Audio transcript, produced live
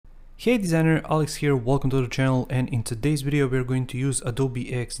Hey designer, Alex here, welcome to the channel, and in today's video we're going to use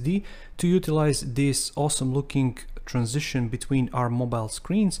Adobe Xd to utilize this awesome looking transition between our mobile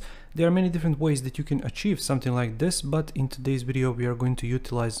screens. There are many different ways that you can achieve something like this, but in today's video we are going to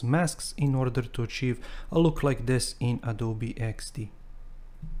utilize masks in order to achieve a look like this in Adobe Xd.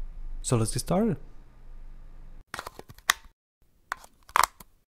 So let's get started.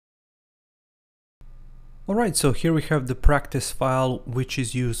 Alright, so here we have the practice file which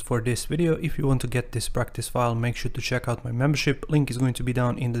is used for this video. If you want to get this practice file, make sure to check out my membership. Link is going to be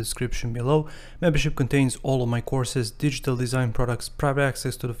down in the description below. Membership contains all of my courses, digital design products, private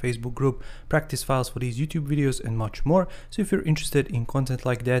access to the Facebook group, practice files for these YouTube videos and much more. So if you're interested in content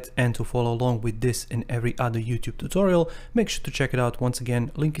like that and to follow along with this and every other YouTube tutorial, make sure to check it out. Once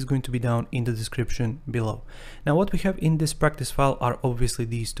again, link is going to be down in the description below. Now what we have in this practice file are obviously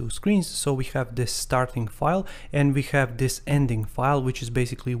these two screens. So we have this starting file and we have this ending file, which is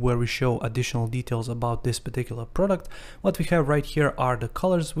basically where we show additional details about this particular product. What we have right here are the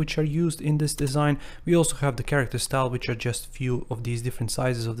colors which are used in this design. We also have the character style, which are just few of these different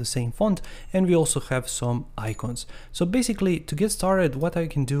sizes of the same font, and we also have some icons. So basically, to get started, what I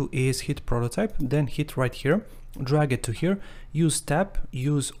can do is hit prototype, then hit right here, drag it to here, use tab,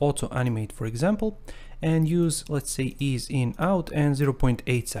 use auto animate for example, and use, let's say, ease in out and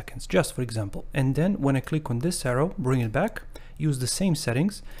 0.8 seconds, just for example. And then when I click on this arrow, bring it back, use the same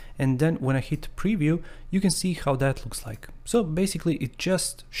settings, and then when I hit preview, you can see how that looks like. So basically it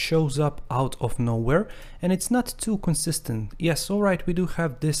just shows up out of nowhere and it's not too consistent. Yes, all right, we do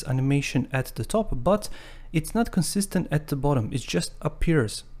have this animation at the top, but it's not consistent at the bottom. It just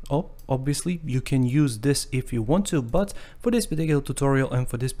appears. Oh, obviously you can use this if you want to, but for this particular tutorial and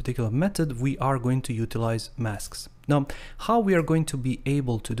for this particular method, we are going to utilize masks. Now, how we are going to be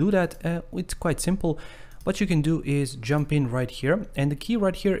able to do that? It's quite simple. What you can do is jump in right here, and the key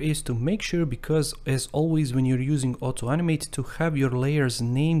right here is to make sure, because as always when you're using auto animate, to have your layers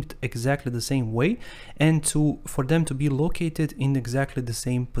named exactly the same way and for them to be located in exactly the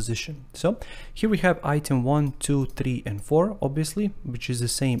same position. So here we have item 1, 2, 3 and 4 obviously, which is the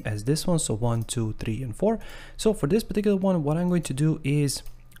same as this one, so 1, 2, 3 and 4. So for this particular one, what I'm going to do is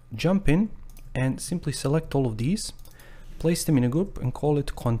jump in and simply select all of these, place them in a group and call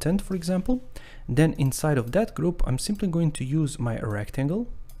it content, for example. Then inside of that group, I'm simply going to use my rectangle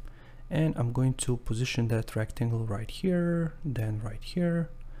and I'm going to position that rectangle right here, then right here.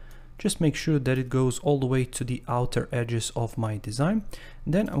 Just make sure that it goes all the way to the outer edges of my design.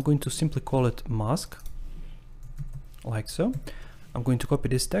 Then I'm going to simply call it mask, like so. I'm going to copy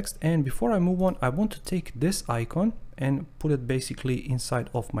this text, and before I move on, I want to take this icon and put it basically inside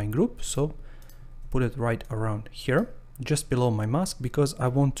of my group. So put it right around here, just below my mask, because I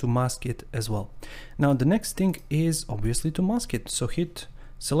want to mask it as well. Now the next thing is obviously to mask it. So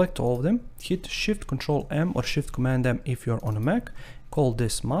select all of them, hit Shift Control M or Shift Command M if you're on a Mac, call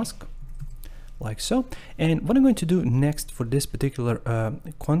this mask, like so. And what I'm going to do next for this particular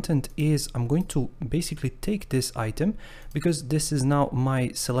content is I'm going to basically take this item, because this is now my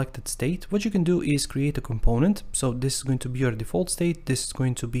selected state. What you can do is create a component. So this is going to be your default state, this is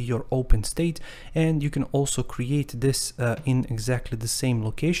going to be your open state, and you can also create this in exactly the same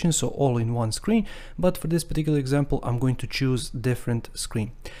location, so all in one screen. But for this particular example, I'm going to choose different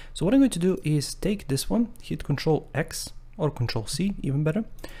screen. So what I'm going to do is take this one, hit Control X or Control C, even better.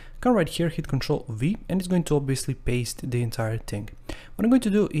 Come right here, hit Control V, and it's going to obviously paste the entire thing. What I'm going to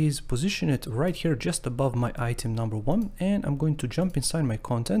do is position it right here just above my item number 1, and I'm going to jump inside my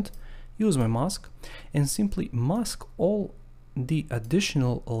content, use my mask, and simply mask all the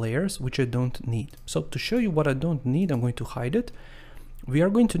additional layers which I don't need. So to show you what I don't need, I'm going to hide it. We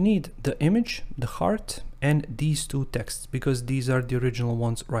are going to need the image, the heart, and these two texts, because these are the original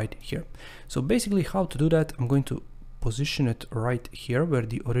ones right here. So basically how to do that, I'm going to position it right here where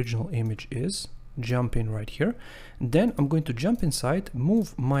the original image is, jump in right here. Then I'm going to jump inside,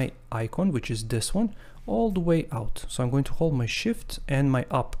 move my icon, which is this one, all the way out. So I'm going to hold my shift and my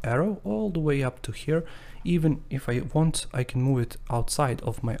up arrow all the way up to here. Even if I want, I can move it outside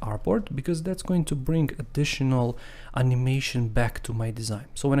of my artboard, because that's going to bring additional animation back to my design.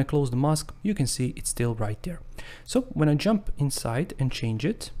 So when I close the mask, you can see it's still right there. So when I jump inside and change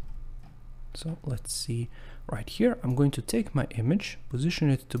it, so let's see right here, I'm going to take my image, position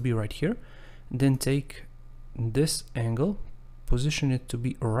it to be right here, then take this angle, position it to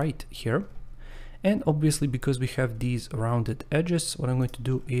be right here. And obviously, because we have these rounded edges, what I'm going to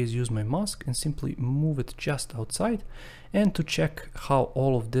do is use my mask and simply move it just outside. And to check how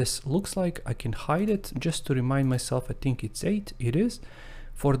all of this looks like, I can hide it just to remind myself. I think it's 8, it is,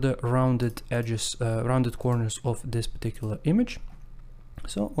 for the rounded edges, rounded corners of this particular image.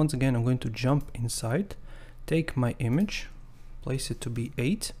 So once again, I'm going to jump inside, take my image, place it to be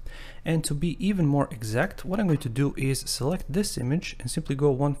 8, and to be even more exact, what I'm going to do is select this image and simply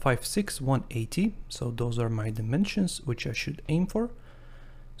go 156, 180. So those are my dimensions which I should aim for.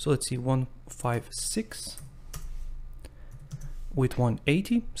 So let's see, 156 with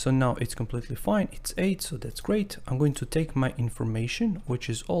 180. So now it's completely fine, it's 8, so that's great. I'm going to take my information, which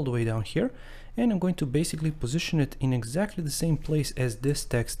is all the way down here, and I'm going to basically position it in exactly the same place as this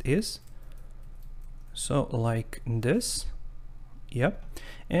text is. So like this. Yep.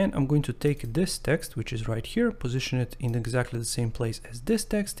 And I'm going to take this text, which is right here, position it in exactly the same place as this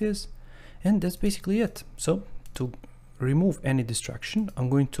text is, and that's basically it. So to remove any distraction, I'm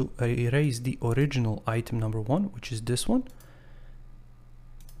going to erase the original item number 1, which is this one.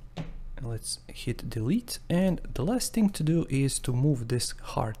 And let's hit delete. And the last thing to do is to move this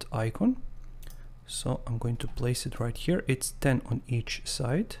heart icon. So I'm going to place it right here. It's 10 on each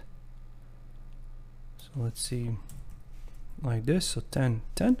side. So let's see, like this. So 10,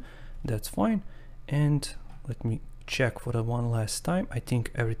 10, that's fine. And let me check for the one last time. I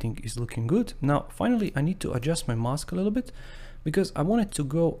think everything is looking good. Now, finally, I need to adjust my mask a little bit because I want it to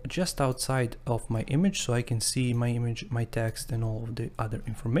go just outside of my image so I can see my image, my text, and all of the other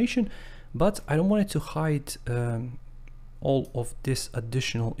information. But I don't want it to hide all of this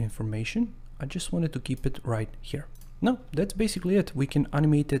additional information. I just wanted to keep it right here. Now, that's basically it. We can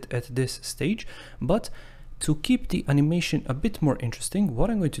animate it at this stage, but to keep the animation a bit more interesting,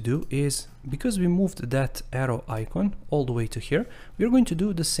 what I'm going to do is, because we moved that arrow icon all the way to here, we're going to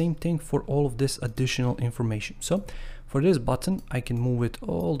do the same thing for all of this additional information. So for this button, I can move it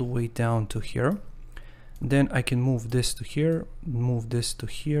all the way down to here. Then I can move this to here, move this to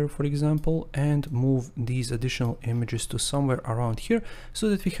here, for example, and move these additional images to somewhere around here so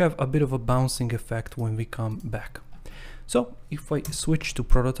that we have a bit of a bouncing effect when we come back. So if I switch to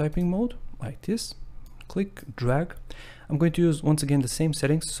prototyping mode like this, click, drag, I'm going to use once again the same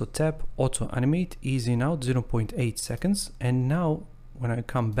settings. So tap, auto animate, easy in out, 0.8 seconds. And now when I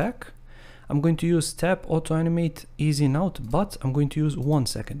come back, I'm going to use tap, auto animate, easy in out, but I'm going to use 1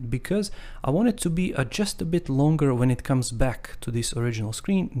 second because I want it to be just a bit longer when it comes back to this original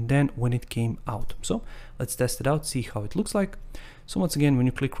screen than when it came out. So let's test it out, see how it looks like. So once again, when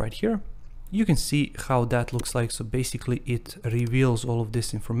you click right here, you can see how that looks like. So basically it reveals all of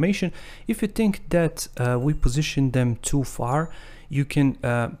this information. If you think that we positioned them too far, you can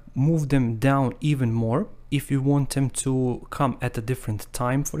move them down even more. If you want them to come at a different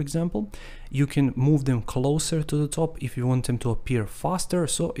time, for example, you can move them closer to the top if you want them to appear faster.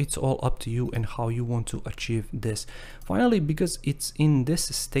 So it's all up to you and how you want to achieve this. Finally, because it's in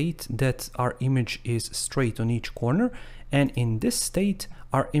this state that our image is straight on each corner, and in this state,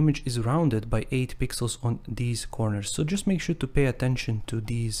 our image is rounded by 8 pixels on these corners. So just make sure to pay attention to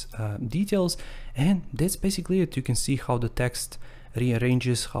these details. And that's basically it. You can see how the text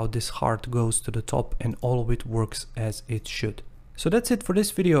rearranges, how this heart goes to the top, and all of it works as it should. So that's it for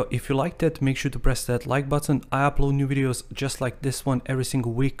this video. If you liked it, make sure to press that like button. I upload new videos just like this one every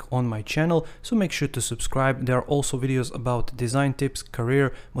single week on my channel, so make sure to subscribe. There are also videos about design tips,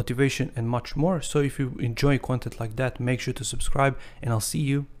 career, motivation, and much more. So if you enjoy content like that, make sure to subscribe, and I'll see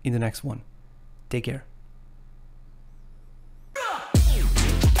you in the next one. Take care.